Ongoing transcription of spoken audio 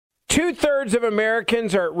2/3 of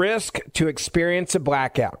Americans are at risk to experience a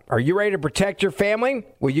blackout. Are you ready to protect your family?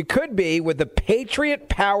 Well, you could be with the Patriot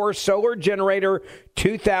Power Solar Generator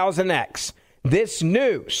 2000X. This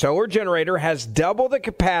new solar generator has double the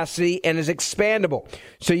capacity and is expandable,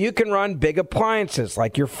 so you can run big appliances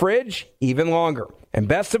like your fridge even longer. And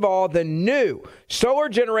best of all, the new solar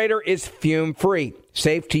generator is fume-free,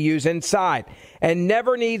 safe to use inside, and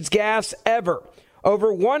never needs gas ever.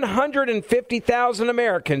 Over 150,000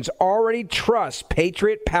 Americans already trust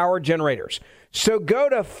Patriot Power Generators. So go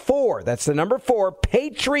to that's the number 4,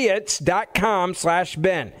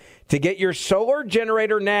 patriots.com/Ben to get your solar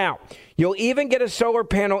generator now. You'll even get a solar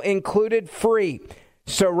panel included free.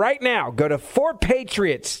 So right now, go to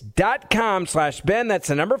 4patriots.com/Ben. That's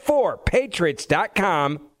the number 4,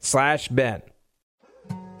 patriots.com/Ben.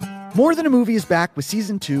 More Than a Movie is back with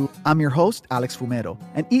Season 2. I'm your host, Alex Fumero,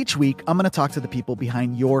 and each week I'm going to talk to the people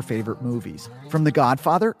behind your favorite movies. From The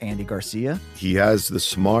Godfather, Andy Garcia. He has the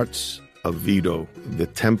smarts of Vito, the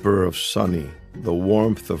temper of Sonny, the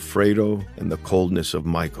warmth of Fredo, and the coldness of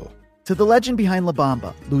Michael. To the legend behind La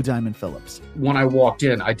Bamba, Lou Diamond Phillips. When I walked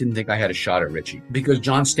in, I didn't think I had a shot at Richie because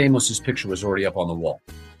John Stamos' picture was already up on the wall.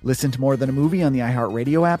 Listen to More Than a Movie on the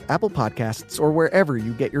iHeartRadio app, Apple Podcasts, or wherever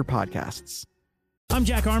you get your podcasts. I'm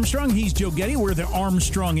Jack Armstrong. He's Joe Getty. We're the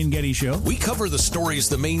Armstrong and Getty Show. We cover the stories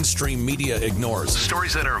the mainstream media ignores.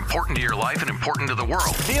 Stories that are important to your life and important to the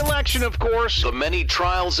world. The election, of course. The many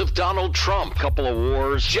trials of Donald Trump. Couple of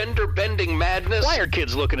wars. Gender-bending madness. Why are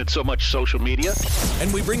kids looking at so much social media?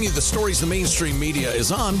 And we bring you the stories the mainstream media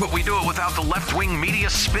is on, but we do it without the left-wing media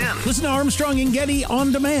spin. Listen to Armstrong and Getty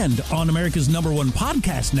on demand on America's #1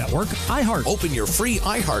 podcast network, iHeart. Open your free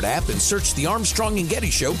iHeart app and search The Armstrong and Getty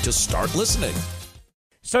Show to start listening.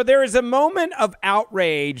 So there is a moment of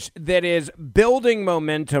outrage that is building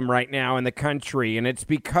momentum right now in the country, and it's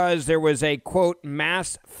because there was a, quote,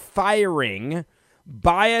 mass firing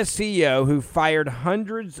by a CEO who fired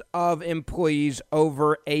hundreds of employees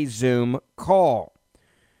over a Zoom call.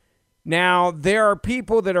 Now, there are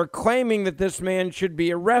people that are claiming that this man should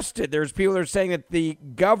be arrested. There's people that are saying that the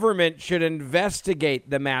government should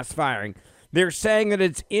investigate the mass firing. They're saying that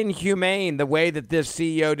it's inhumane the way that this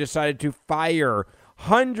CEO decided to fire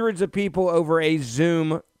hundreds of people over a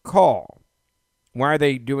Zoom call. Why are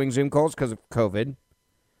they doing Zoom calls? Because of COVID.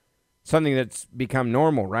 Something that's become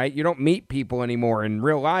normal, right? You don't meet people anymore in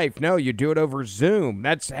real life. No, you do it over Zoom.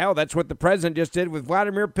 That's what the president just did with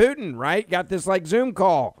Vladimir Putin, right? Got this like Zoom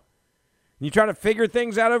call. You try to figure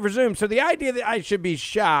things out over Zoom. So the idea that I should be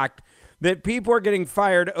shocked that people are getting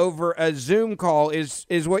fired over a Zoom call is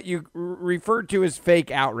what you refer to as fake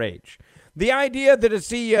outrage. The idea that a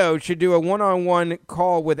CEO should do a one-on-one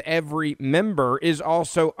call with every member is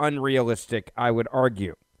also unrealistic, I would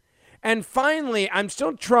argue. And finally, I'm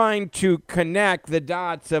still trying to connect the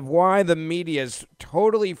dots of why the media is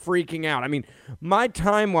totally freaking out. I mean, my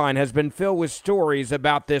timeline has been filled with stories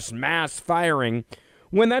about this mass firing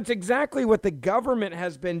when that's exactly what the government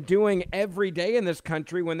has been doing every day in this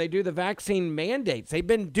country when they do the vaccine mandates. They've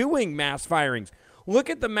been doing mass firings. Look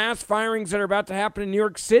at the mass firings that are about to happen in New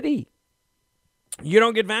York City. You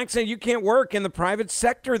don't get vaccinated, you can't work in the private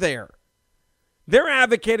sector there. They're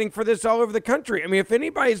advocating for this all over the country. I mean, if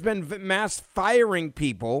anybody's been mass firing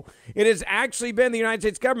people, it has actually been the United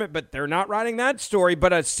States government, but they're not writing that story.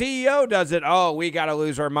 But a CEO does it. Oh, we got to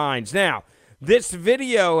lose our minds. Now, this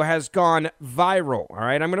video has gone viral, all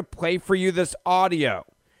right? I'm going to play for you this audio.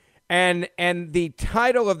 And the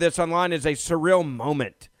title of this online is A Surreal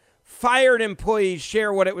Moment. Fired employees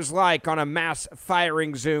share what it was like on a mass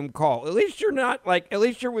firing Zoom call. At least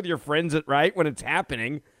you're with your friends, right, when it's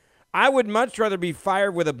happening. I would much rather be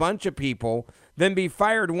fired with a bunch of people than be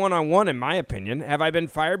fired one-on-one, in my opinion. Have I been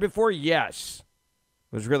fired before? Yes.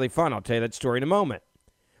 It was really fun. I'll tell you that story in a moment.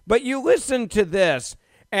 But you listen to this,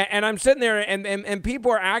 and I'm sitting there, and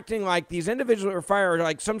people are acting like these individuals that were fired are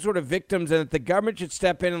like some sort of victims and that the government should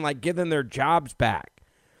step in and like give them their jobs back.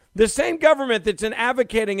 The same government that's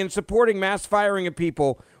advocating and supporting mass firing of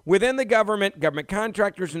people within the government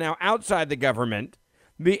contractors now outside the government,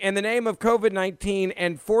 in the name of COVID-19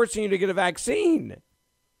 and forcing you to get a vaccine.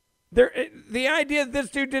 The idea that this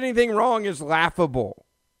dude did anything wrong is laughable.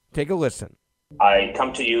 Take a listen. I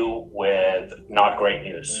come to you with not great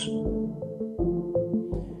news.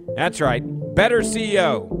 That's right. Better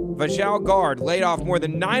CEO, Vishal Garg, laid off more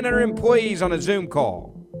than 900 employees on a Zoom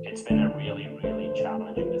call. It's been a really, really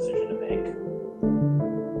challenging decision to make.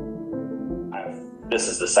 This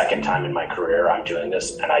is the second time in my career I'm doing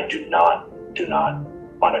this, and I do not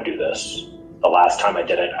want to do this. The last time I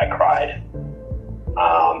did it, I cried.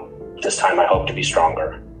 This time I hope to be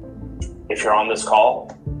stronger. If you're on this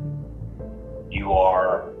call, you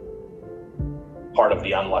are part of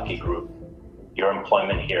the unlucky group. Your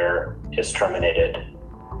employment here is terminated,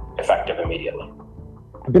 effective immediately.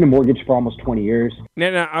 I've been in mortgage for almost 20 years.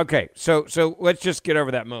 No, okay. So let's just get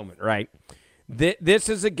over that moment, right? This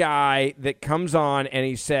is a guy that comes on and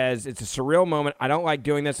he says, it's a surreal moment. I don't like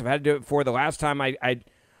doing this. I've had to do it before. The last time I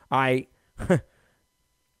I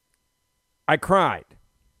cried.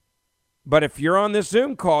 But if you're on this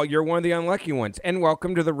Zoom call, you're one of the unlucky ones. And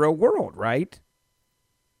welcome to the real world, right?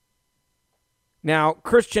 Now,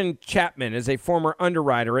 Christian Chapman is a former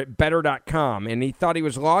underwriter at Better.com, and he thought he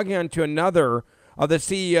was logging on to another of the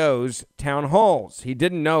CEO's town halls. He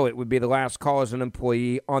didn't know it would be the last call as an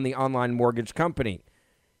employee on the online mortgage company.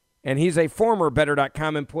 And he's a former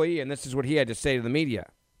Better.com employee, and this is what he had to say to the media.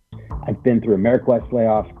 I've been through AmeriQuest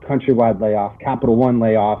layoff, Countrywide layoff, Capital One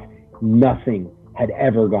layoff. Nothing had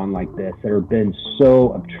ever gone like this. It had been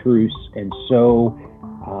so obtruse and so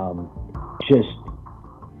just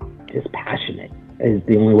passionate is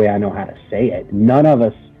the only way I know how to say it. None of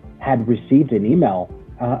us had received an email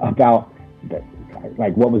about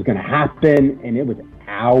what was going to happen, and it was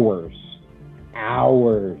hours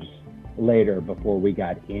later before we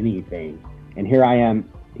got anything. And here I am,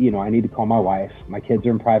 I need to call my wife. My kids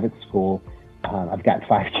are in private school. I've got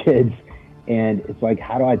 5 kids, and it's like,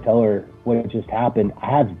 how do I tell her what just happened?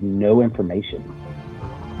 I have no information.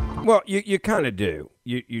 Well, you kind of do.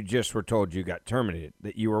 You just were told you got terminated,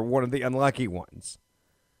 that you were one of the unlucky ones.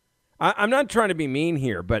 I'm not trying to be mean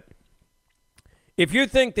here, but if you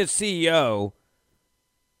think the CEO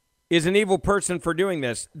is an evil person for doing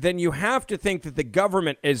this, then you have to think that the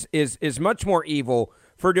government is much more evil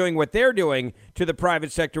for doing what they're doing to the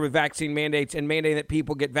private sector with vaccine mandates and mandating that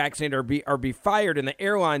people get vaccinated or be fired, in the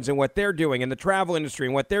airlines and what they're doing, in the travel industry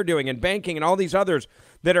and what they're doing, and banking and all these others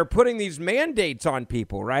that are putting these mandates on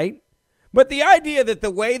people, right? But the idea that the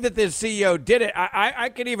way that this CEO did it, I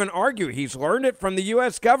could even argue he's learned it from the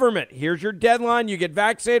U.S. government. Here's your deadline. You get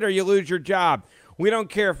vaccinated or you lose your job. We don't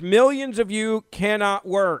care if millions of you cannot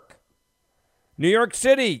work. New York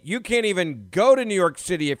City, you can't even go to New York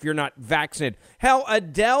City if you're not vaccinated. Hell,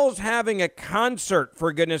 Adele's having a concert,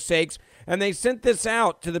 for goodness sakes, and they sent this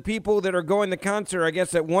out to the people that are going to the concert, I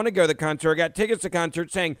guess that want to go to the concert, or got tickets to the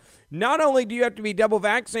concert, saying not only do you have to be double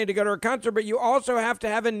vaccinated to go to a concert, but you also have to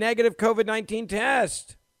have a negative COVID-19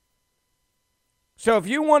 test. So if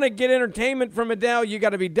you want to get entertainment from Adele, you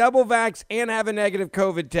got to be double vax and have a negative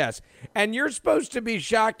COVID test. And you're supposed to be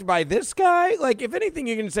shocked by this guy? Like, if anything,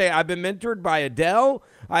 you can say, I've been mentored by Adele.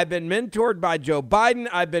 I've been mentored by Joe Biden.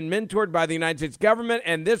 I've been mentored by the United States government.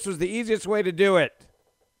 And this was the easiest way to do it.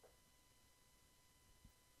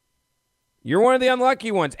 You're one of the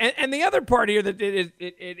unlucky ones. And the other part here that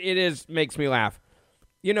it makes me laugh.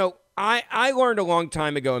 I learned a long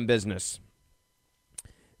time ago in business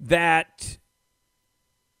that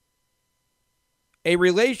a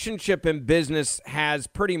relationship in business has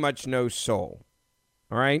pretty much no soul.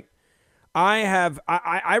 All right?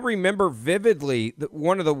 I remember vividly that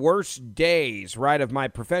one of the worst days, right, of my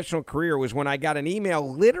professional career was when I got an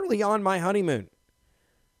email literally on my honeymoon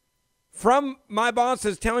from my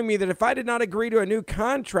bosses telling me that if I did not agree to a new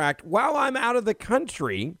contract while I'm out of the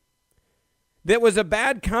country, that was a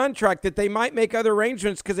bad contract, that they might make other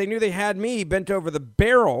arrangements because they knew they had me bent over the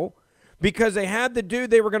barrel, because they had the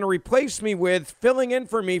dude they were going to replace me with filling in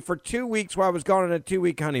for me for 2 weeks while I was gone on a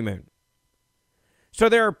 2-week honeymoon. So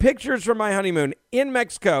there are pictures from my honeymoon in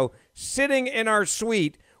Mexico, sitting in our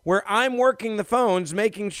suite where I'm working the phones,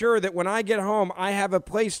 making sure that when I get home, I have a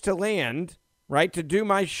place to land, right, to do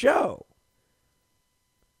my show.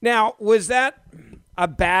 Now, was that a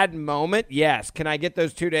bad moment? Yes. Can I get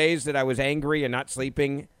those 2 days that I was angry and not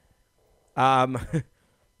sleeping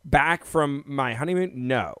back from my honeymoon?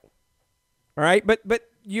 No. All right, but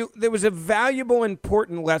there was a valuable,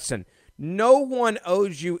 important lesson. No one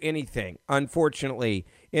owes you anything, unfortunately,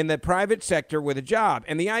 in the private sector with a job.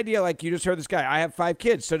 And the idea, like you just heard this guy, I have 5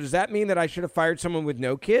 kids. So does that mean that I should have fired someone with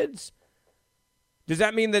no kids? Does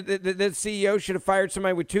that mean that the CEO should have fired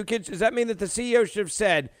somebody with 2 kids? Does that mean that the CEO should have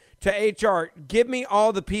said to HR, give me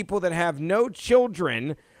all the people that have no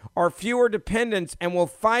children or fewer dependents, and we'll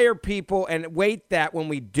fire people and wait that when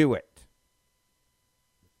we do it?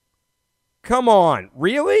 Come on,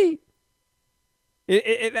 really?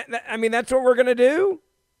 I mean, that's what we're going to do?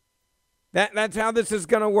 That's how this is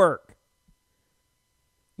going to work.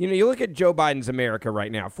 You look at Joe Biden's America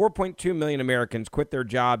right now. 4.2 million Americans quit their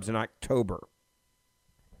jobs in October.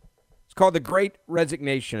 It's called the Great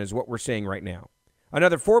Resignation is what we're seeing right now.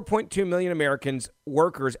 Another 4.2 million Americans,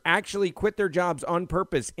 workers, actually quit their jobs on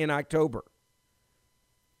purpose in October.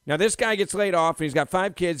 Now, this guy gets laid off, and he's got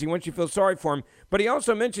 5 kids. He wants you to feel sorry for him. But he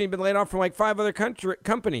also mentioned he'd been laid off from like 5 other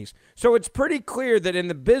companies. So it's pretty clear that in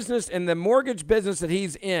the business, in the mortgage business that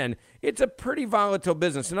he's in, it's a pretty volatile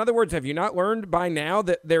business. In other words, have you not learned by now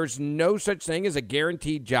that there's no such thing as a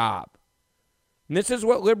guaranteed job? And this is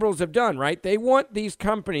what liberals have done, right? They want these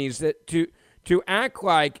companies that to act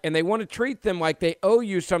like, and they want to treat them like they owe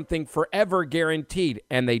you something forever guaranteed,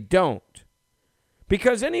 and they don't.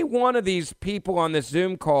 Because any one of these people on this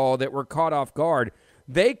Zoom call that were caught off guard,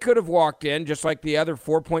 they could have walked in just like the other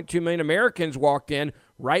 4.2 million Americans walked in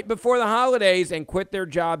right before the holidays and quit their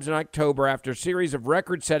jobs in October after a series of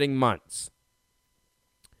record-setting months.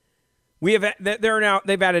 They've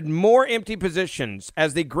added more empty positions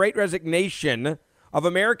as the great resignation of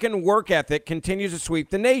American work ethic continues to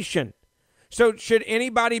sweep the nation. So should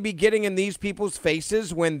anybody be getting in these people's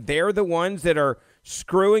faces when they're the ones that are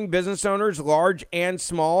screwing business owners, large and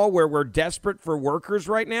small, where we're desperate for workers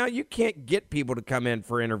right now? You can't get people to come in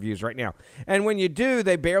for interviews right now. And when you do,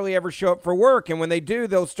 they barely ever show up for work. And when they do,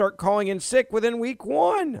 they'll start calling in sick within week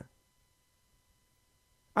 1.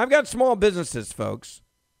 I've got small businesses, folks.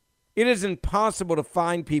 It is impossible to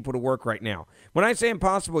find people to work right now. When I say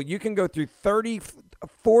impossible, you can go through 30,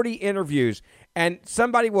 40 interviews and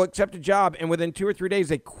somebody will accept a job and within 2 or 3 days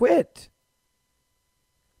they quit.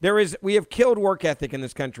 We have killed work ethic in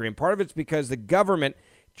this country, and part of it's because the government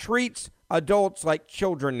treats adults like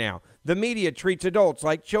children now. The media treats adults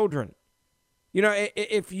like children. You know,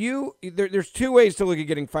 there's 2 ways to look at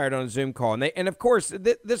getting fired on a Zoom call, and of course,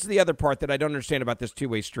 this is the other part that I don't understand about this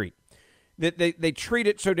two-way street. That they treat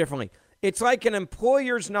it so differently. It's like an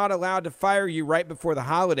employer's not allowed to fire you right before the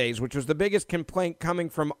holidays, which was the biggest complaint coming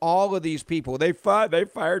from all of these people. They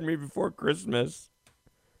fired me before Christmas.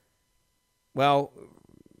 Well,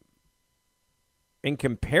 in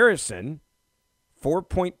comparison,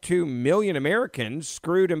 4.2 million Americans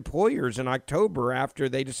screwed employers in October after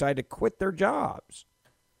they decided to quit their jobs.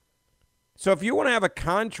 So if you want to have a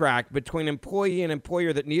contract between employee and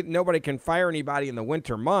employer that nobody can fire anybody in the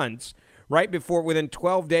winter months, right before, within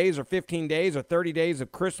 12 days or 15 days or 30 days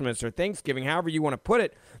of Christmas or Thanksgiving, however you want to put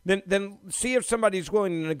it, then see if somebody's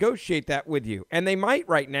willing to negotiate that with you. And they might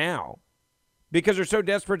right now because they're so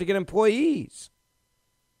desperate to get employees.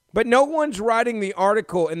 But no one's writing the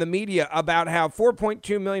article in the media about how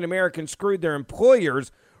 4.2 million Americans screwed their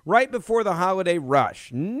employers right before the holiday rush.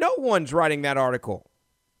 No one's writing that article.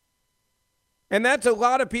 And that's a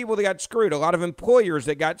lot of people that got screwed, a lot of employers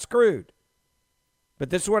that got screwed. But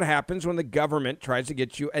this is what happens when the government tries to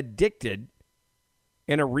get you addicted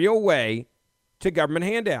in a real way to government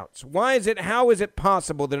handouts. How is it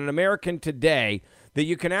possible that in America today that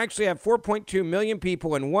you can actually have 4.2 million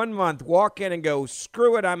people in 1 month walk in and go,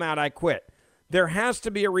 screw it, I'm out, I quit? There has to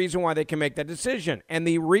be a reason why they can make that decision. And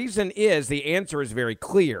the reason is, the answer is very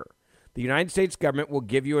clear. The United States government will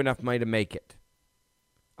give you enough money to make it.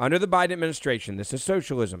 Under the Biden administration, this is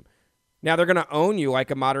socialism. Now, they're going to own you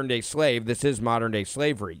like a modern-day slave. This is modern-day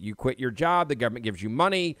slavery. You quit your job, the government gives you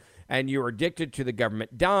money, and you're addicted to the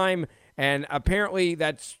government dime. And apparently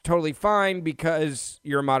that's totally fine because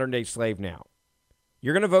you're a modern-day slave now.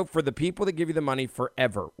 You're going to vote for the people that give you the money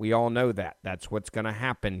forever. We all know that. That's what's going to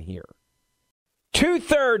happen here.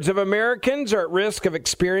 2/3 of Americans are at risk of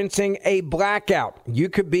experiencing a blackout. You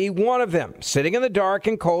could be one of them, sitting in the dark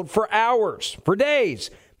and cold for hours, for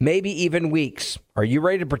days, maybe even weeks. Are you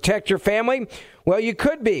ready to protect your family? Well, you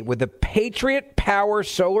could be with the Patriot Power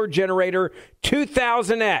Solar Generator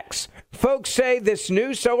 2000X. Folks say this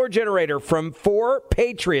new solar generator from 4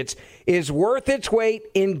 Patriots is worth its weight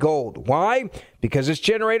in gold. Why? Because this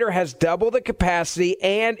generator has double the capacity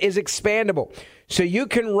and is expandable. So you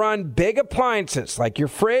can run big appliances like your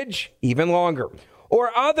fridge even longer.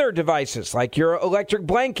 Or other devices like your electric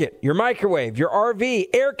blanket, your microwave, your RV,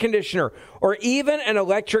 air conditioner, or even an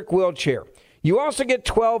electric wheelchair. You also get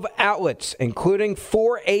 12 outlets, including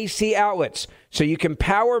 4 AC outlets, so you can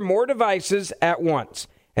power more devices at once.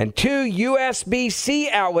 And 2 USB-C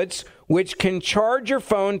outlets, which can charge your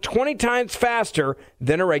phone 20 times faster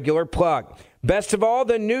than a regular plug. Best of all,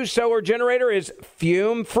 the new solar generator is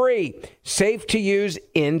fume-free, safe to use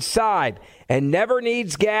inside, and never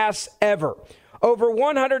needs gas ever. Over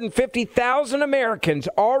 150,000 Americans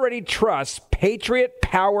already trust Patriot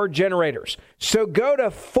Power Generators. So go to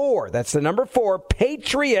 4, that's the number 4,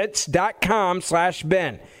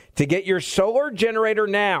 patriots.com/Ben to get your solar generator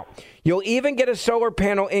now. You'll even get a solar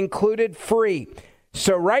panel included free.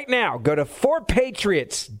 So right now, go to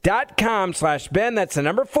 4patriots.com/Ben. That's the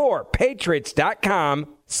number 4,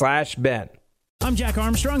 patriots.com/Ben. I'm Jack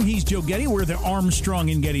Armstrong. He's Joe Getty. We're the Armstrong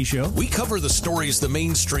and Getty Show. We cover the stories the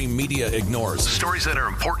mainstream media ignores. Stories that are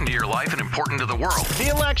important to your life and important to the world. The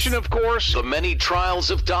election, of course. The many trials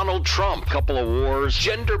of Donald Trump. Couple of wars.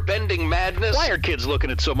 Gender-bending madness. Why are kids looking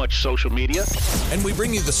at so much social media? And we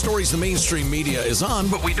bring you the stories the mainstream media is on,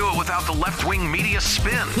 but we do it without the left-wing media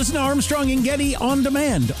spin. Listen to Armstrong and Getty on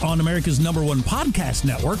demand on America's #1 podcast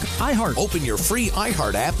network, iHeart. Open your free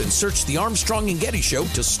iHeart app and search The Armstrong and Getty Show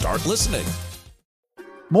to start listening.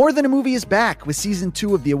 More Than a Movie is back with season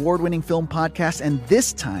 2 of the award-winning film podcast, and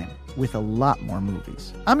this time with a lot more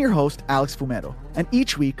movies. I'm your host, Alex Fumero, and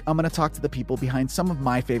each week I'm going to talk to the people behind some of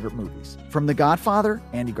my favorite movies. From The Godfather,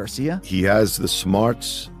 Andy Garcia. He has the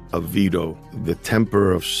smarts of Vito, the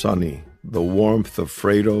temper of Sonny, the warmth of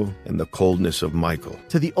Fredo, and the coldness of Michael.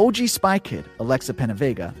 To the OG Spy Kid, Alexa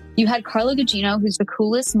Penavega. You had Carla Gugino, who's the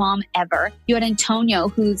coolest mom ever. You had Antonio,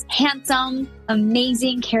 who's handsome,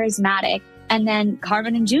 amazing, charismatic. And then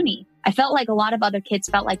Carmen and Junie. I felt like a lot of other kids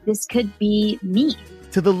felt like this could be me.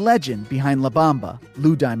 To the legend behind La Bamba,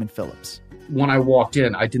 Lou Diamond Phillips. When I walked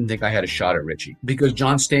in, I didn't think I had a shot at Richie because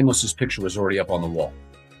John Stamos' picture was already up on the wall.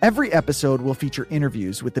 Every episode will feature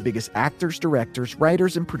interviews with the biggest actors, directors,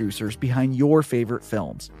 writers, and producers behind your favorite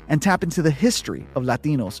films and tap into the history of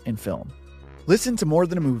Latinos in film. Listen to More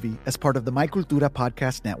Than a Movie as part of the My Cultura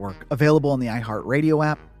podcast network, available on the iHeartRadio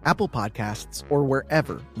app, Apple Podcasts, or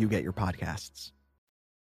wherever you get your podcasts.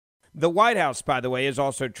 The White House, by the way, is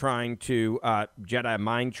also trying to Jedi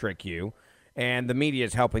mind trick you, and the media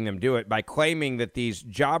is helping them do it by claiming that these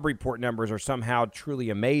job report numbers are somehow truly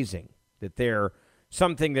amazing, that they're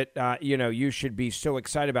something that you should be so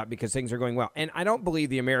excited about because things are going well. And I don't believe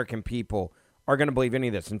the American people are going to believe any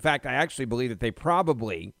of this. In fact, I actually believe that they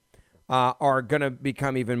probably are going to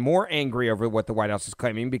become even more angry over what the White House is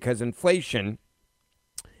claiming because inflation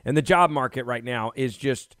and the job market right now is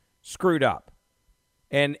just screwed up.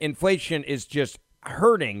 And inflation is just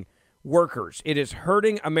hurting workers. It is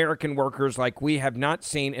hurting American workers like we have not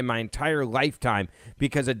seen in my entire lifetime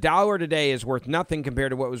because $1 today is worth nothing compared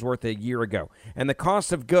to what was worth a year ago. And the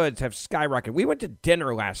cost of goods have skyrocketed. We went to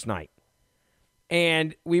dinner last night.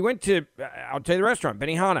 And we went to, I'll tell you the restaurant,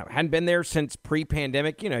 Benihana. Hadn't been there since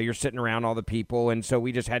pre-pandemic. You know, you're sitting around all the people. And so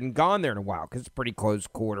we just hadn't gone there in a while because it's pretty close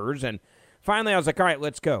quarters. And finally, I was like, all right,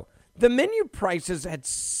 let's go. The menu prices had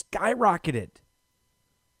skyrocketed.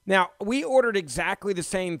 Now, we ordered exactly the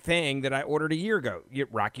same thing that I ordered a year ago.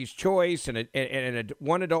 Rocky's Choice and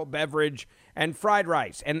one adult beverage and fried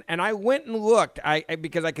rice. And I went and looked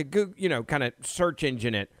because I could Google, kind of search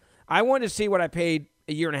engine it. I wanted to see what I paid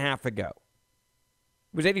a year and a half ago.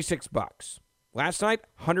 It was $86. Last night,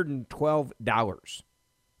 $112.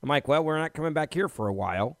 I'm like, well, we're not coming back here for a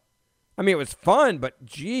while. I mean, it was fun, but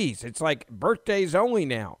geez, it's like birthdays only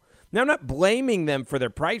now. Now, I'm not blaming them for their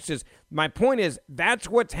prices. My point is that's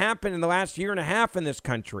what's happened in the last year and a half in this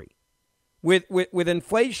country with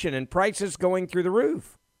inflation and prices going through the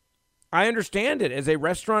roof. I understand it as a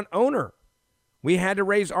restaurant owner. We had to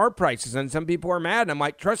raise our prices, and some people are mad. And I'm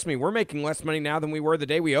like, trust me, we're making less money now than we were the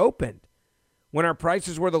day we opened when our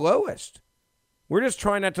prices were the lowest. We're just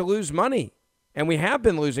trying not to lose money. And we have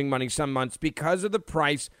been losing money some months because of the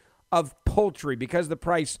price of poultry, because of the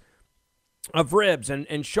price of ribs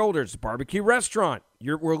and shoulders. Barbecue restaurant,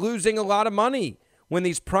 we're losing a lot of money when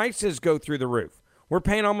these prices go through the roof. We're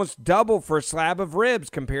paying almost double for a slab of ribs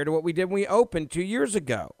compared to what we did when we opened 2 years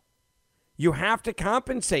ago. You have to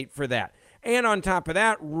compensate for that. And on top of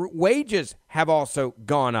that, wages have also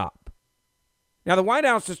gone up. Now, the White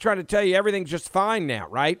House is trying to tell you everything's just fine now,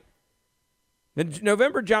 right? The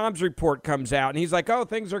November jobs report comes out, and he's like, oh,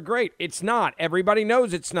 things are great. It's not. Everybody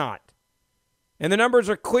knows it's not. And the numbers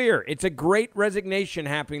are clear. It's a great resignation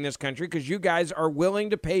happening in this country because you guys are willing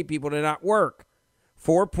to pay people to not work.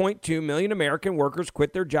 4.2 million American workers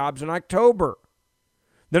quit their jobs in October.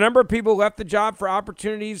 The number of people who left the job for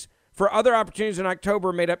other opportunities in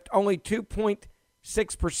October made up only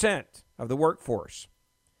 2.6% of the workforce.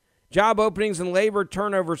 Job openings and labor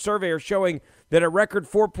turnover survey are showing that a record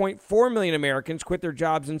 4.4 million Americans quit their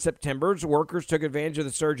jobs in September. As workers took advantage of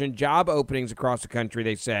the surge in job openings across the country,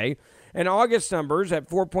 they say. And August numbers at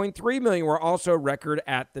 4.3 million were also a record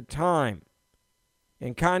at the time.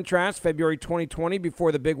 In contrast, February 2020,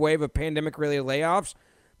 before the big wave of pandemic-related layoffs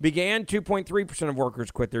began, 2.3% of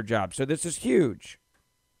workers quit their jobs. So this is huge.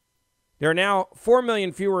 There are now 4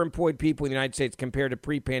 million fewer employed people in the United States compared to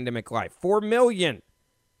pre-pandemic life. 4 million.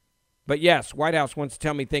 But yes, White House wants to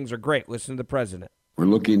tell me things are great. Listen to the president. We're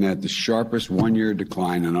looking at the sharpest one-year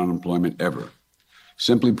decline in unemployment ever.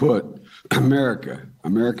 Simply put,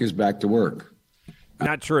 America's back to work.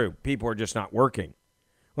 Not true. People are just not working.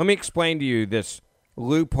 Let me explain to you this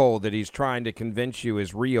loophole that he's trying to convince you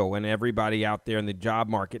is real, and everybody out there in the job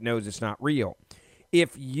market knows it's not real.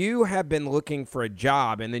 If you have been looking for a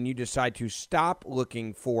job and then you decide to stop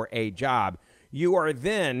looking for a job, you are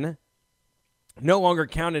then no longer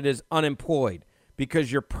counted as unemployed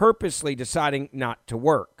because you're purposely deciding not to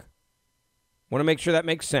work. Want to make sure that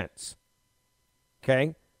makes sense.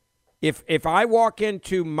 Okay? If I walk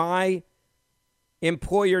into my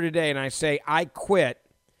employer today and I say, I quit,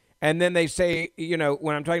 and then they say, you know,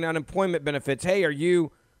 when I'm talking about unemployment benefits, hey, are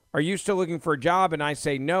you still looking for a job? And I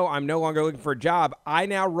say, no, I'm no longer looking for a job. I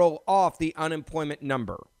now roll off the unemployment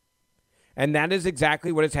number. And that is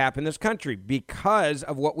exactly what has happened in this country because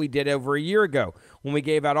of what we did over a year ago. When we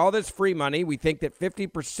gave out all this free money, we think that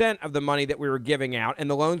 50% of the money that we were giving out and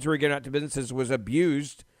the loans we were giving out to businesses was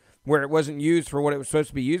abused, where it wasn't used for what it was supposed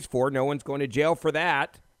to be used for. No one's going to jail for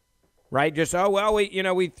that. Right? Just,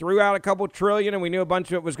 we threw out a couple trillion and we knew a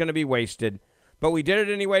bunch of it was going to be wasted. But we did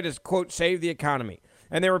it anyway to, quote, save the economy.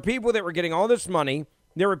 And there were people that were getting all this money.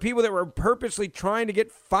 There were people that were purposely trying to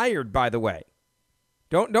get fired, by the way.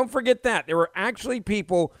 Don't forget that. There were actually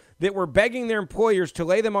people that were begging their employers to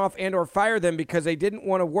lay them off and or fire them because they didn't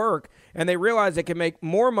want to work and they realized they could make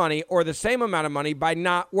more money or the same amount of money by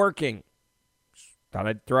not working. Thought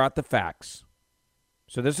I'd throw out the facts.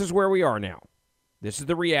 So this is where we are now. This is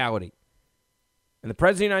the reality. And the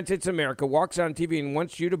President of the United States of America walks out on TV and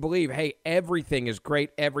wants you to believe, hey, everything is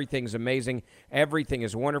great, everything's amazing, everything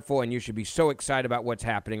is wonderful, and you should be so excited about what's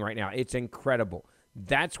happening right now. It's incredible.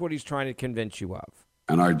 That's what he's trying to convince you of.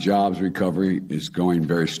 And our jobs recovery is going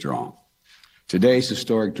very strong. Today's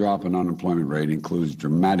historic drop in unemployment rate includes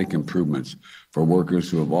dramatic improvements for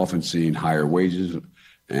workers who have often seen higher wages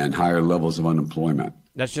and higher levels of unemployment.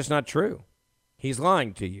 That's just not true. He's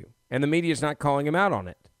lying to you, and the media is not calling him out on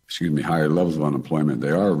it. Higher levels of unemployment, they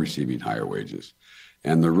are receiving higher wages.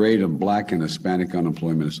 And the rate of Black and Hispanic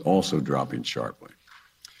unemployment is also dropping sharply.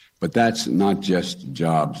 But that's not just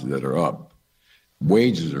jobs that are up.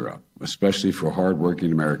 Wages are up, especially for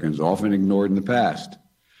hardworking Americans, often ignored in the past,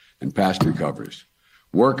 and past recoveries.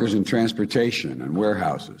 Workers in transportation and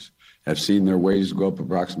warehouses have seen their wages go up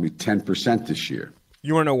approximately 10% this year.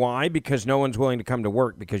 You want to know why? Because no one's willing to come to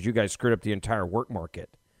work because you guys screwed up the entire work market.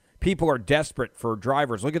 People are desperate for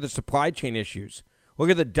drivers. Look at the supply chain issues.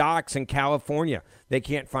 Look at the docks in California. They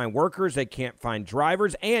can't find workers. They can't find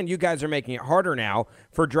drivers. And you guys are making it harder now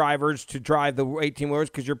for drivers to drive the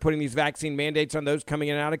 18-wheelers because you're putting these vaccine mandates on those coming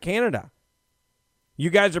in and out of Canada.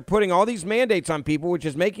 You guys are putting all these mandates on people, which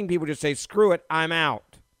is making people just say, screw it, I'm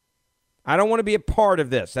out. I don't want to be a part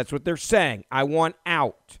of this. That's what they're saying. I want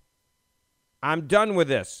out. I'm done with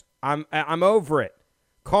this. I'm over it.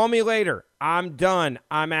 Call me later. I'm done.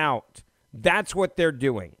 I'm out. That's what they're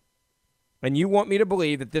doing. And you want me to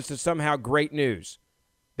believe that this is somehow great news.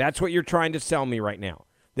 That's what you're trying to sell me right now.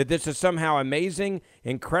 That this is somehow amazing,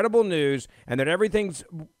 incredible news, and that everything's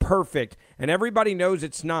perfect, and everybody knows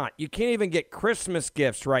it's not. You can't even get Christmas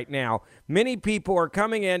gifts right now. Many people are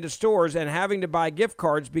coming into stores and having to buy gift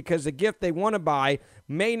cards because the gift they want to buy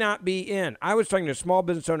may not be in. I was talking to a small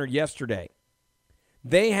business owner yesterday.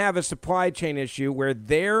 They have a supply chain issue where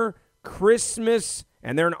their Christmas,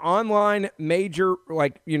 and they're an online major,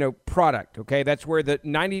 product, okay? That's where the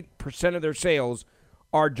 90% of their sales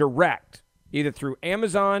are direct, either through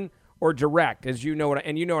Amazon or direct, as you know what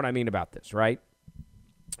I mean about this, right?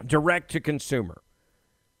 Direct to consumer.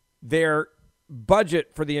 Their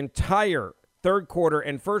budget for the entire third quarter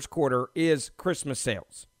and first quarter is Christmas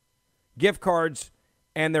sales, gift cards,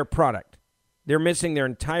 and their product. They're missing their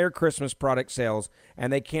entire Christmas product sales,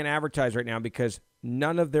 and they can't advertise right now because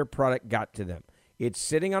none of their product got to them. It's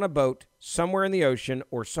sitting on a boat somewhere in the ocean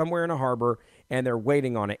or somewhere in a harbor, and they're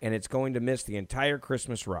waiting on it, and it's going to miss the entire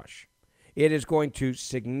Christmas rush. It is going to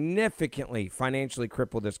significantly financially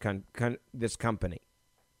cripple this company.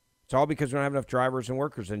 It's all because we don't have enough drivers and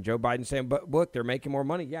workers. And Joe Biden saying, but look, they're making more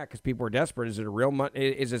money. Yeah, because people are desperate. Is it a real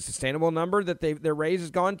is it a sustainable number that their raise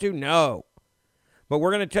has gone to? No. But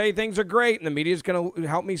we're going to tell you things are great, and the media is going to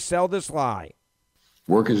help me sell this lie.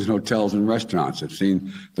 Workers in hotels and restaurants have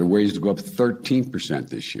seen their wages go up 13%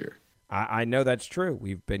 this year. I know that's true.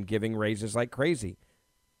 We've been giving raises like crazy.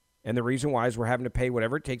 And the reason why is we're having to pay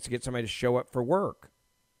whatever it takes to get somebody to show up for work.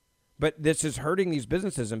 But this is hurting these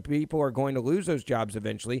businesses, and people are going to lose those jobs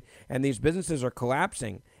eventually, and these businesses are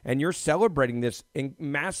collapsing. And you're celebrating this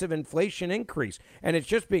massive inflation increase, and it's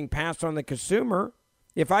just being passed on the consumer.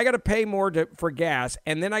 If I got to pay more for gas,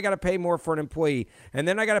 and then I got to pay more for an employee, and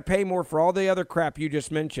then I got to pay more for all the other crap you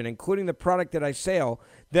just mentioned, including the product that I sell,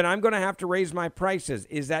 then I'm going to have to raise my prices.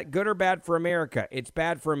 Is that good or bad for America? It's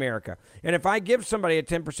bad for America. And if I give somebody a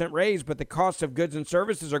 10% raise, but the cost of goods and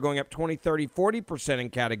services are going up 20, 30, 40% in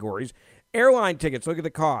categories, airline tickets, look at the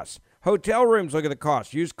costs. Hotel rooms, look at the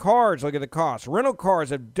costs. Used cars, look at the costs. Rental cars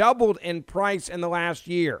have doubled in price in the last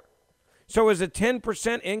year. So is a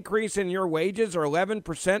 10% increase in your wages or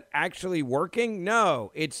 11% actually working? No,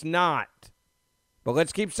 it's not. But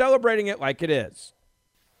let's keep celebrating it like it is.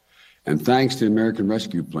 And thanks to the American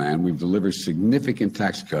Rescue Plan, we've delivered significant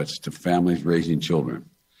tax cuts to families raising children.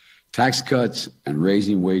 Tax cuts and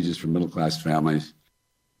raising wages for middle-class families.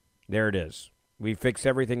 There it is. We fix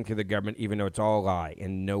everything to the government, even though it's all a lie,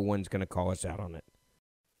 and no one's going to call us out on it.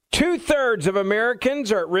 2/3 of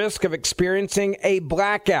Americans are at risk of experiencing a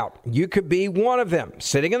blackout. You could be one of them,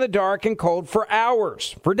 sitting in the dark and cold for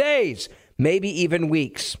hours, for days, maybe even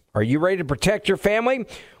weeks. Are you ready to protect your family?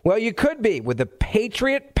 Well, you could be with the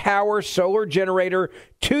Patriot Power Solar Generator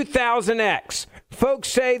 2000X. Folks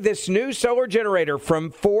say this new solar generator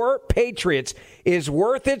from 4 Patriots is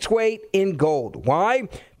worth its weight in gold. Why?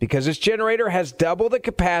 Because this generator has double the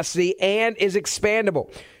capacity and is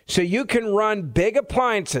expandable. So you can run big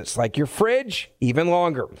appliances like your fridge even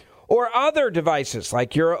longer, or other devices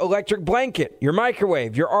like your electric blanket, your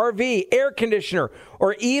microwave, your RV, air conditioner,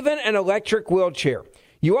 or even an electric wheelchair.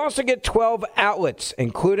 You also get 12 outlets,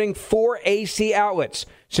 including 4 AC outlets,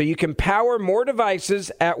 so you can power more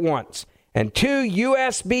devices at once, and 2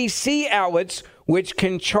 USB-C outlets, which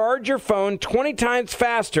can charge your phone 20 times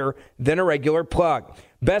faster than a regular plug.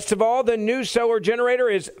 Best of all, the new solar generator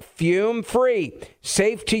is fume-free,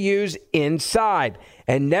 safe to use inside,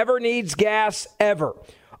 and never needs gas ever.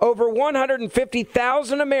 Over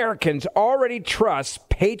 150,000 Americans already trust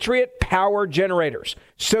Patriot Power Generators.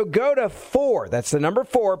 So go to 4, that's the number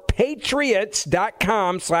 4,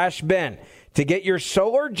 patriots.com/Ben to get your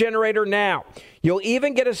solar generator now. You'll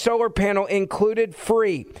even get a solar panel included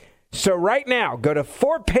free. So right now, go to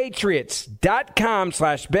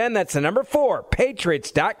 4patriots.com/Ben. That's the number 4,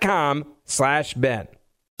 patriots.com/Ben.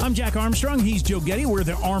 I'm Jack Armstrong. He's Joe Getty. We're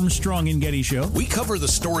the Armstrong and Getty Show. We cover the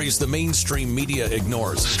stories the mainstream media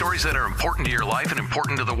ignores. Stories that are important to your life and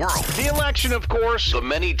important to the world. The election, of course. The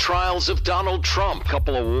many trials of Donald Trump.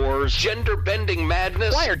 Couple of wars. Gender-bending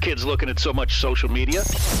madness. Why are kids looking at so much social media?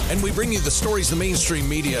 And we bring you the stories the mainstream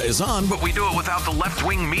media is on, but we do it without the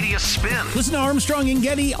left-wing media spin. Listen to Armstrong and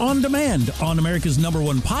Getty on demand on America's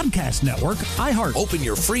 #1 podcast network, iHeart. Open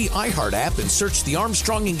your free iHeart app and search The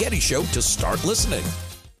Armstrong and Getty Show to start listening.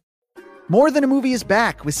 More Than a Movie is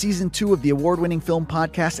back with Season 2 of the award-winning film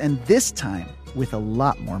podcast, and this time with a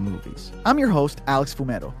lot more movies. I'm your host, Alex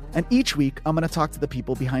Fumero, and each week I'm going to talk to the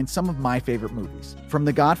people behind some of my favorite movies. From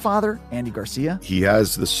The Godfather, Andy Garcia. He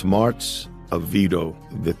has the smarts of Vito,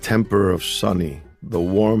 the temper of Sonny, the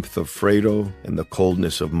warmth of Fredo, and the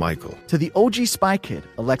coldness of Michael. To the OG Spy Kid,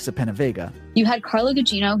 Alexa Penavega. You had Carla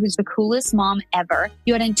Gugino, who's the coolest mom ever.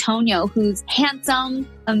 You had Antonio, who's handsome,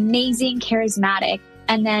 amazing, charismatic.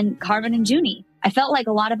 And then Carmen and Junie. I felt like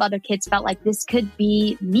a lot of other kids felt like this could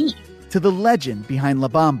be me. To the legend behind La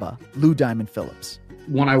Bamba, Lou Diamond Phillips.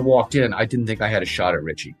 When I walked in, I didn't think I had a shot at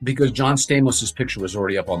Richie because John Stamos' picture was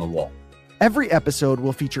already up on the wall. Every episode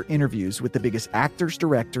will feature interviews with the biggest actors,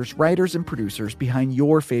 directors, writers, and producers behind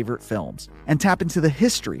your favorite films and tap into the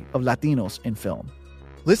history of Latinos in film.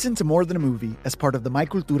 Listen to More Than a Movie as part of the My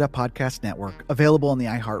Cultura podcast network, available on the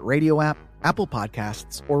iHeartRadio app, Apple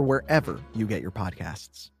Podcasts, or wherever you get your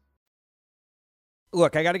podcasts.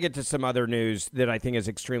 Look, I got to get to some other news that I think is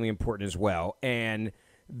extremely important as well. And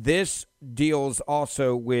this deals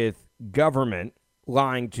also with government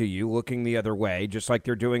lying to you, looking the other way, just like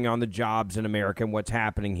they're doing on the jobs in America and what's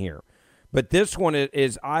happening here. But this one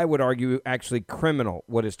is, I would argue, actually criminal,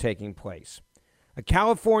 what is taking place. A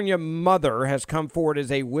California mother has come forward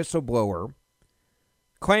as a whistleblower,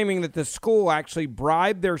 claiming that the school actually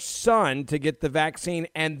bribed their son to get the vaccine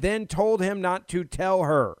and then told him not to tell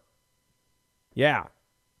her. Yeah.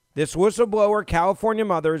 This whistleblower, California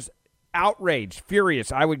mother's outraged,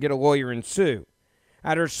 furious, I would get a lawyer and sue,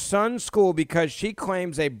 at her son's school because she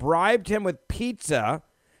claims they bribed him with pizza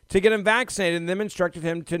to get him vaccinated and then instructed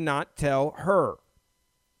him to not tell her.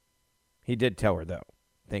 He did tell her, though.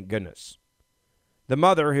 Thank goodness. The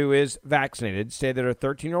mother, who is vaccinated, said that her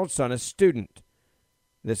 13-year-old son, a student,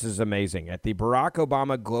 this is amazing, at the Barack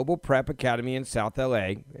Obama Global Prep Academy in South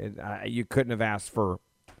L.A., you couldn't have asked for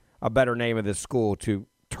a better name of this school to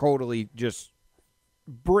totally just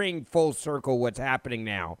bring full circle what's happening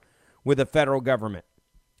now with the federal government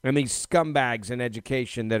and these scumbags in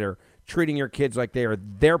education that are treating your kids like they are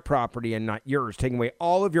their property and not yours, taking away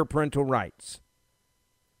all of your parental rights.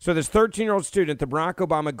 So this 13-year-old student at the Barack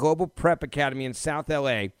Obama Global Prep Academy in South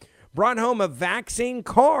L.A. brought home a vaccine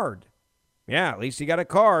card. Yeah, at least he got a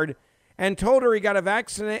card, and told her he got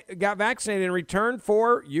vaccinated in return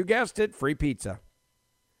for, you guessed it, free pizza.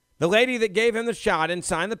 The lady that gave him the shot and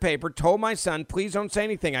signed the paper told my son, please don't say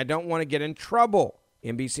anything. I don't want to get in trouble.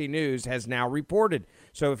 NBC News has now reported.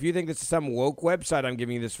 So if you think this is some woke website I'm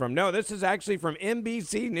giving you this from, no, this is actually from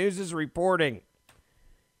NBC News' reporting.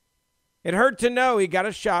 It hurt to know he got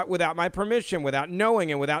a shot without my permission, without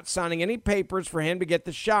knowing, and without signing any papers for him to get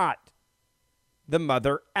the shot. The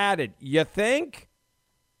mother added, you think?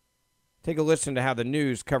 Take a listen to how the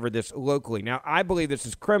news covered this locally. Now, I believe this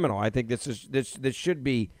is criminal. I think this should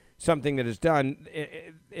be something that is done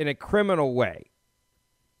in a criminal way.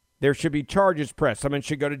 There should be charges pressed. Someone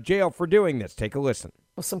should go to jail for doing this. Take a listen.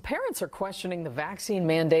 Well, some parents are questioning the vaccine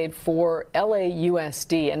mandate for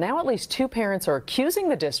LAUSD, and now at least 2 parents are accusing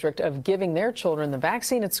the district of giving their children the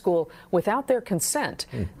vaccine at school without their consent.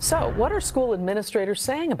 So what are school administrators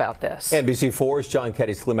saying about this? NBC4's John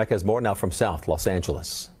Ketty-Slimek has more now from South Los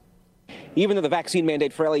Angeles. Even though the vaccine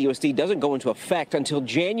mandate for LAUSD doesn't go into effect until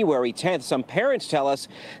January 10th, some parents tell us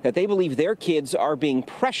that they believe their kids are being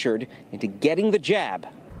pressured into getting the jab.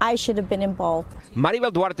 I should have been involved.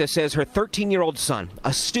 Maribel Duarte says her 13-year-old son,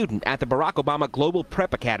 a student at the Barack Obama Global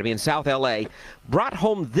Prep Academy in South L.A., brought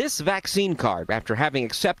home this vaccine card after having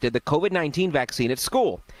accepted the COVID-19 vaccine at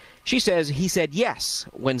school. She says he said yes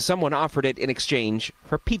when someone offered it in exchange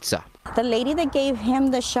for pizza. The lady that gave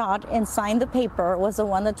him the shot and signed the paper was the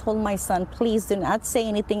one that told my son, please do not say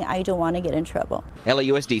anything. I don't want to get in trouble.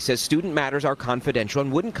 LAUSD says student matters are confidential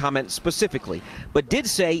and wouldn't comment specifically, but did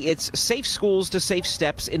say its Safe Schools to Safe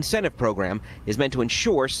Steps incentive program is meant to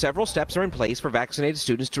ensure several steps are in place for vaccinated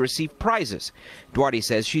students to receive prizes. Duarte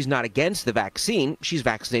says she's not against the vaccine. She's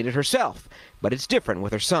vaccinated herself, but it's different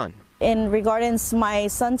with her son. In regards my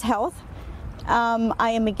son's health, I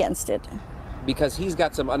am against it. Because he's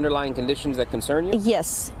got some underlying conditions that concern you?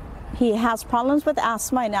 Yes. He has problems with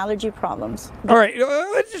asthma and allergy problems. All right,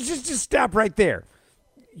 let's just stop right there.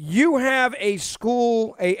 You have a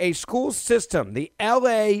school system, the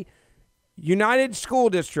LA United School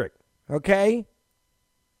District, okay?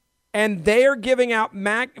 And they are giving out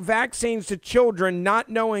vaccines to children not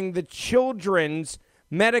knowing the children's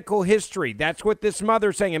medical history. That's what this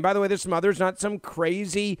mother's saying. And by the way, this mother's not some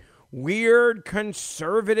crazy, weird,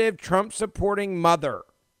 conservative, Trump-supporting mother,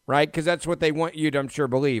 right? Because that's what they want you to, I'm sure,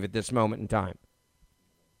 believe at this moment in time.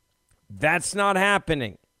 That's not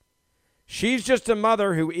happening. She's just a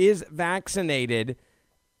mother who is vaccinated,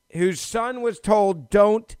 whose son was told,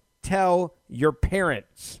 don't tell your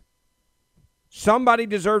parents. Somebody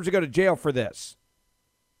deserves to go to jail for this.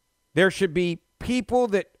 There should be people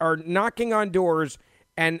that are knocking on doors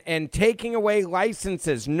and taking away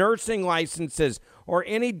licenses, nursing licenses, or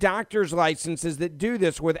any doctor's licenses that do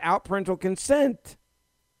this without parental consent.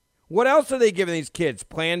 What else are they giving these kids?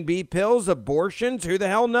 Plan B pills, abortions? Who the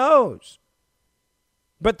hell knows?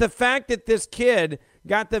 But the fact that this kid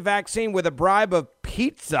got the vaccine with a bribe of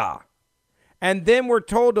pizza, and then we're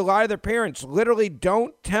told to lie to their parents, literally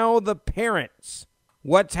don't tell the parents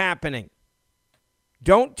what's happening.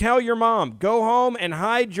 Don't tell your mom. Go home and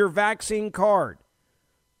hide your vaccine card.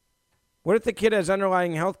 What if the kid has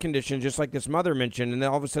underlying health conditions, just like this mother mentioned, and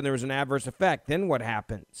then all of a sudden there was an adverse effect? Then what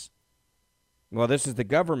happens? Well, this is the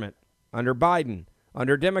government under Biden,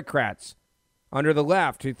 under Democrats, under the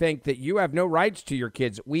left, who think that you have no rights to your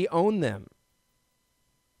kids. We own them.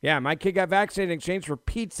 Yeah, my kid got vaccinated in exchange for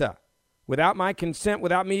pizza without my consent,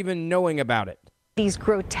 without me even knowing about it. These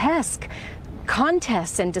grotesque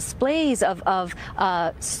contests and displays of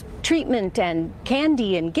treatment and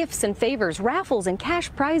candy and gifts and favors, raffles and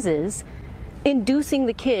cash prizes, inducing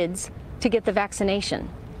the kids to get the vaccination.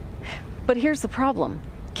 But here's the problem.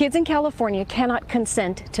 Kids in California cannot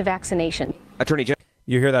consent to vaccination. Attorney General.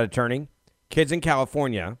 You hear that, attorney? Kids in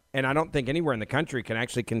California, and I don't think anywhere in the country, can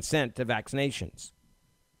actually consent to vaccinations.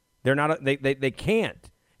 They're not. They can't.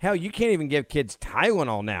 Hell, you can't even give kids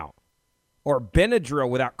Tylenol now or Benadryl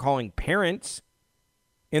without calling parents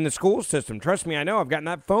in the school system. Trust me, I know. I've gotten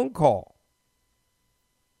that phone call.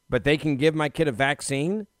 But they can give my kid a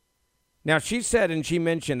vaccine? Now, she said, and she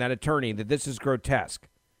mentioned, that attorney, that this is grotesque.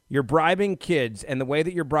 You're bribing kids, and the way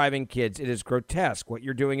that you're bribing kids, it is grotesque. What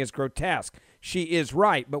you're doing is grotesque. She is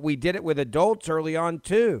right, but we did it with adults early on,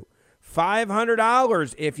 too.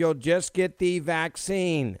 $500 if you'll just get the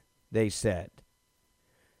vaccine, they said.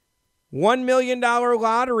 $1 million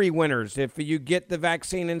lottery winners if you get the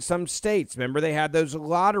vaccine in some states. Remember, they had those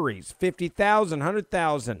lotteries, 50,000,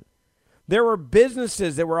 100,000. There were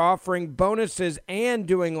businesses that were offering bonuses and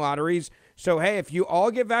doing lotteries. So, hey, if you all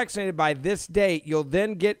get vaccinated by this date, you'll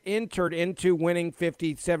then get entered into winning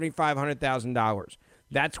 $50,000, $75,000, $100,000.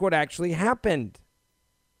 That's what actually happened.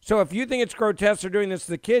 So if you think it's grotesque they're doing this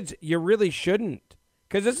to the kids, you really shouldn't.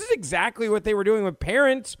 Because this is exactly what they were doing with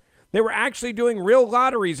parents. They were actually doing real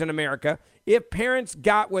lotteries in America. If parents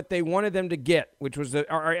got what they wanted them to get, which was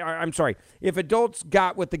if adults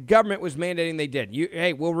got what the government was mandating they did.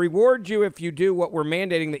 Hey, we'll reward you if you do what we're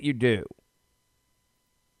mandating that you do.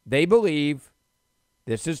 They believe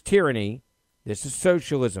this is tyranny. This is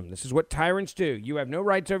socialism. This is what tyrants do. You have no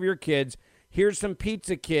rights over your kids. Here's some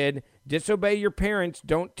pizza, kid. Disobey your parents.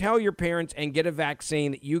 Don't tell your parents and get a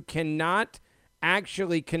vaccine that you cannot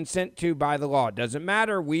actually consent to by the law. It doesn't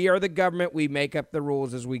matter. We are the government. We make up the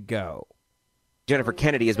rules as we go. Jennifer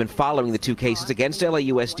Kennedy has been following the two cases against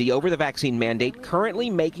LAUSD over the vaccine mandate, currently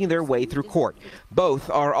making their way through court. Both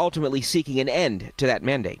are ultimately seeking an end to that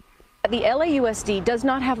mandate. The LAUSD does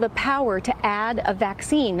not have the power to add a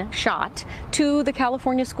vaccine shot to the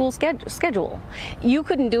California school schedule. You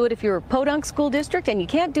couldn't do it if you're a Podunk School District, and you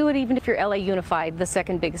can't do it even if you're LA Unified, the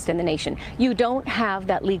second biggest in the nation. You don't have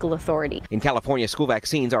that legal authority. In California, school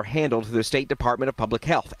vaccines are handled through the State Department of Public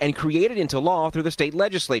Health and created into law through the state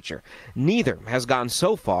legislature. Neither has gone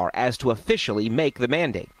so far as to officially make the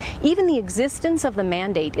mandate. Even the existence of the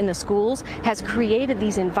mandate in the schools has created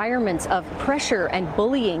these environments of pressure and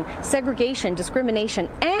bullying, segregation, discrimination,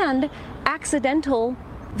 and accidental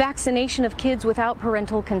vaccination of kids without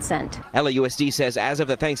parental consent. LAUSD says as of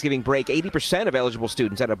the Thanksgiving break, 80% of eligible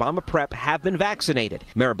students at Obama Prep have been vaccinated.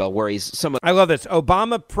 Maribel worries some of... I love this.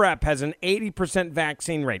 Obama Prep has an 80%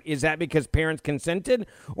 vaccine rate. Is that because parents consented,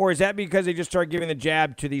 or is that because they just started giving the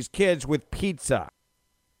jab to these kids with pizza?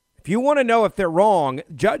 If you want to know if they're wrong,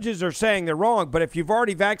 judges are saying they're wrong, but if you've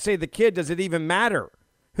already vaccinated the kid, does it even matter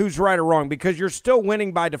who's right or wrong? Because you're still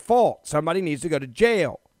winning by default. Somebody needs to go to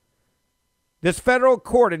jail. This federal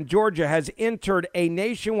court in Georgia has entered a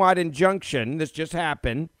nationwide injunction, this just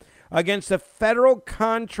happened, against the federal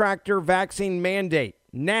contractor vaccine mandate.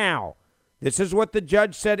 Now, this is what the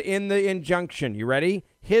judge said in the injunction. You ready?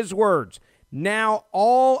 His words. Now,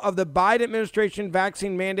 all of the Biden administration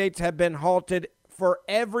vaccine mandates have been halted for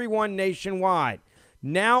everyone nationwide.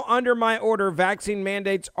 Now, under my order, vaccine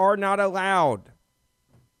mandates are not allowed.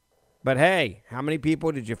 But hey, how many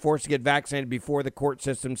people did you force to get vaccinated before the court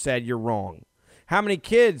system said you're wrong? How many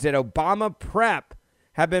kids at Obama Prep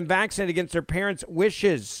have been vaccinated against their parents'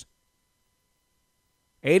 wishes?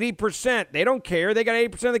 80%. They don't care. They got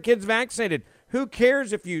 80% of the kids vaccinated. Who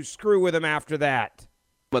cares if you screw with them after that?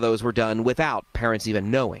 Some of those were done without parents even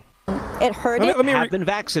knowing. It hurt. Have been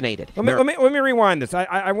vaccinated. Let me rewind this.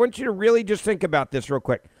 I want you to really just think about this real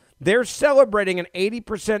quick. They're celebrating an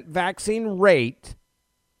 80% vaccine rate.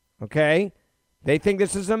 Okay? They think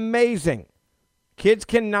this is amazing. Kids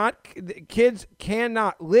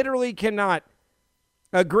literally cannot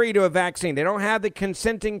agree to a vaccine. They don't have the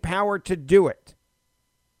consenting power to do it.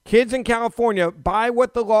 Kids in California, by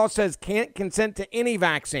what the law says, can't consent to any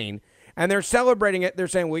vaccine, and they're celebrating it. They're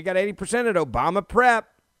saying, we got 80% at Obama Prep.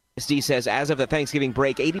 SD says as of the Thanksgiving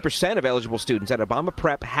break, 80% of eligible students at Obama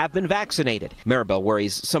Prep have been vaccinated. Maribel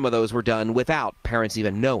worries some of those were done without parents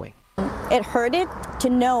even knowing. It hurted to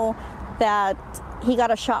know that he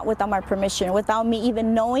got a shot without my permission, without me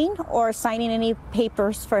even knowing or signing any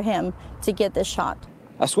papers for him to get this shot.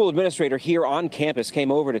 A school administrator here on campus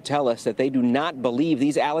came over to tell us that they do not believe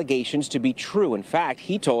these allegations to be true. In fact,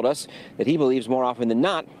 he told us that he believes more often than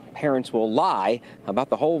not, parents will lie about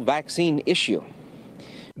the whole vaccine issue.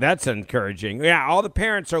 That's encouraging. Yeah, all the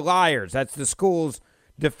parents are liars. That's the school's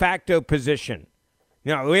de facto position.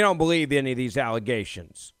 You know, we don't believe any of these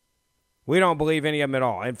allegations. We don't believe any of them at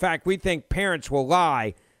all. In fact, we think parents will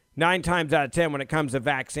lie 9 times out of 10 when it comes to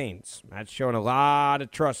vaccines. That's showing a lot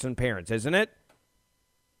of trust in parents, isn't it?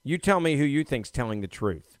 You tell me who you think's telling the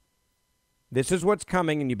truth. This is what's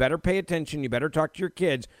coming, and you better pay attention. You better talk to your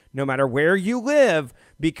kids, no matter where you live,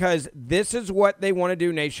 because this is what they want to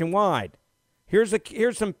do nationwide. Here's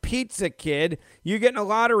some pizza, kid. You getting a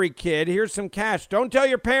lottery, kid. Here's some cash. Don't tell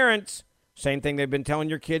your parents. Same thing they've been telling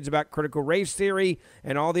your kids about critical race theory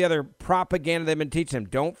and all the other propaganda they've been teaching them.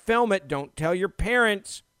 Don't film it. Don't tell your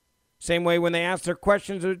parents. Same way when they ask their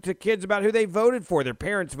questions to kids about who they voted for, their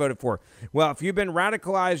parents voted for. Well, if you've been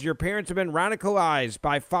radicalized, your parents have been radicalized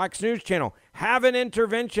by Fox News Channel. Have an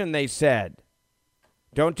intervention, they said.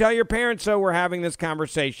 Don't tell your parents, though, we're having this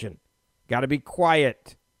conversation. Got to be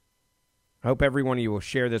quiet. I hope every one of you will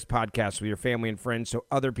share this podcast with your family and friends so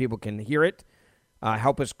other people can hear it.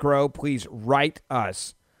 Help us grow. Please write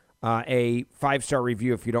us a 5-star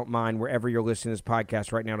review, if you don't mind, wherever you're listening to this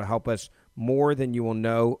podcast right now to help us more than you will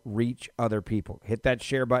know reach other people. Hit that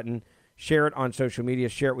share button. Share it on social media.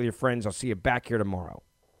 Share it with your friends. I'll see you back here tomorrow.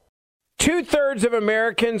 2/3 of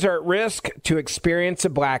Americans are at risk to experience a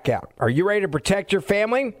blackout. Are you ready to protect your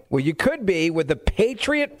family? Well, you could be with the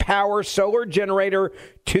Patriot Power Solar Generator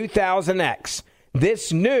 2000X.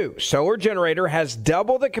 This new solar generator has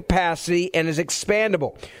double the capacity and is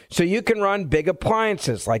expandable, so you can run big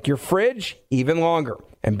appliances like your fridge even longer.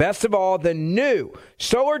 And best of all, the new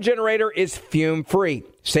solar generator is fume-free,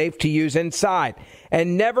 safe to use inside,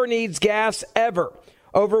 and never needs gas ever.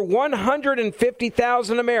 Over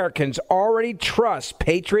 150,000 Americans already trust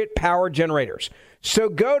Patriot Power Generators. So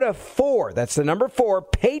go to 4, that's the number 4,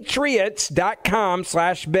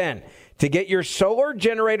 patriots.com/Ben to get your solar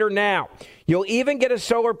generator now. You'll even get a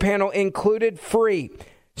solar panel included free.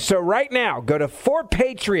 So right now, go to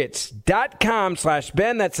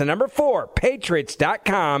 4patriots.com/Ben. That's the number 4,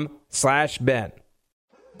 patriots.com/Ben.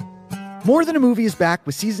 More Than a Movie is back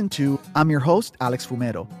with Season 2. I'm your host, Alex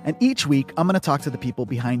Fumero, and each week I'm going to talk to the people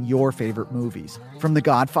behind your favorite movies. From The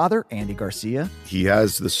Godfather, Andy Garcia. He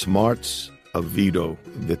has the smarts of Vito,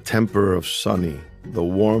 the temper of Sonny, the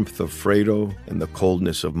warmth of Fredo, and the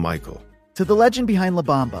coldness of Michael. To the legend behind La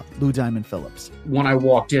Bamba, Lou Diamond Phillips. When I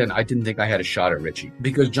walked in, I didn't think I had a shot at Richie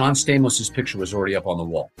because John Stamos' picture was already up on the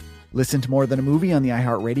wall. Listen to More Than a Movie on the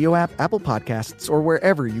iHeartRadio app, Apple Podcasts, or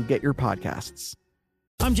wherever you get your podcasts.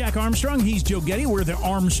 I'm Jack Armstrong. He's Joe Getty. We're the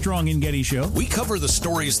Armstrong and Getty Show. We cover the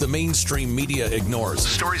stories the mainstream media ignores.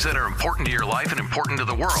 Stories that are important to your life and important to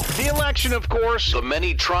the world. The election, of course. The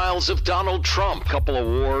many trials of Donald Trump. Couple of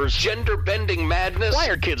wars. Gender-bending madness. Why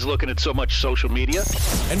are kids looking at so much social media?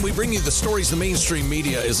 And we bring you the stories the mainstream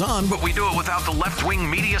media is on, but we do it without the left-wing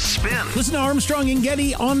media spin. Listen to Armstrong and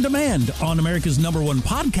Getty on demand on America's #1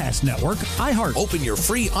 podcast network, iHeart. Open your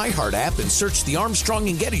free iHeart app and search the Armstrong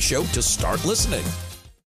and Getty Show to start listening.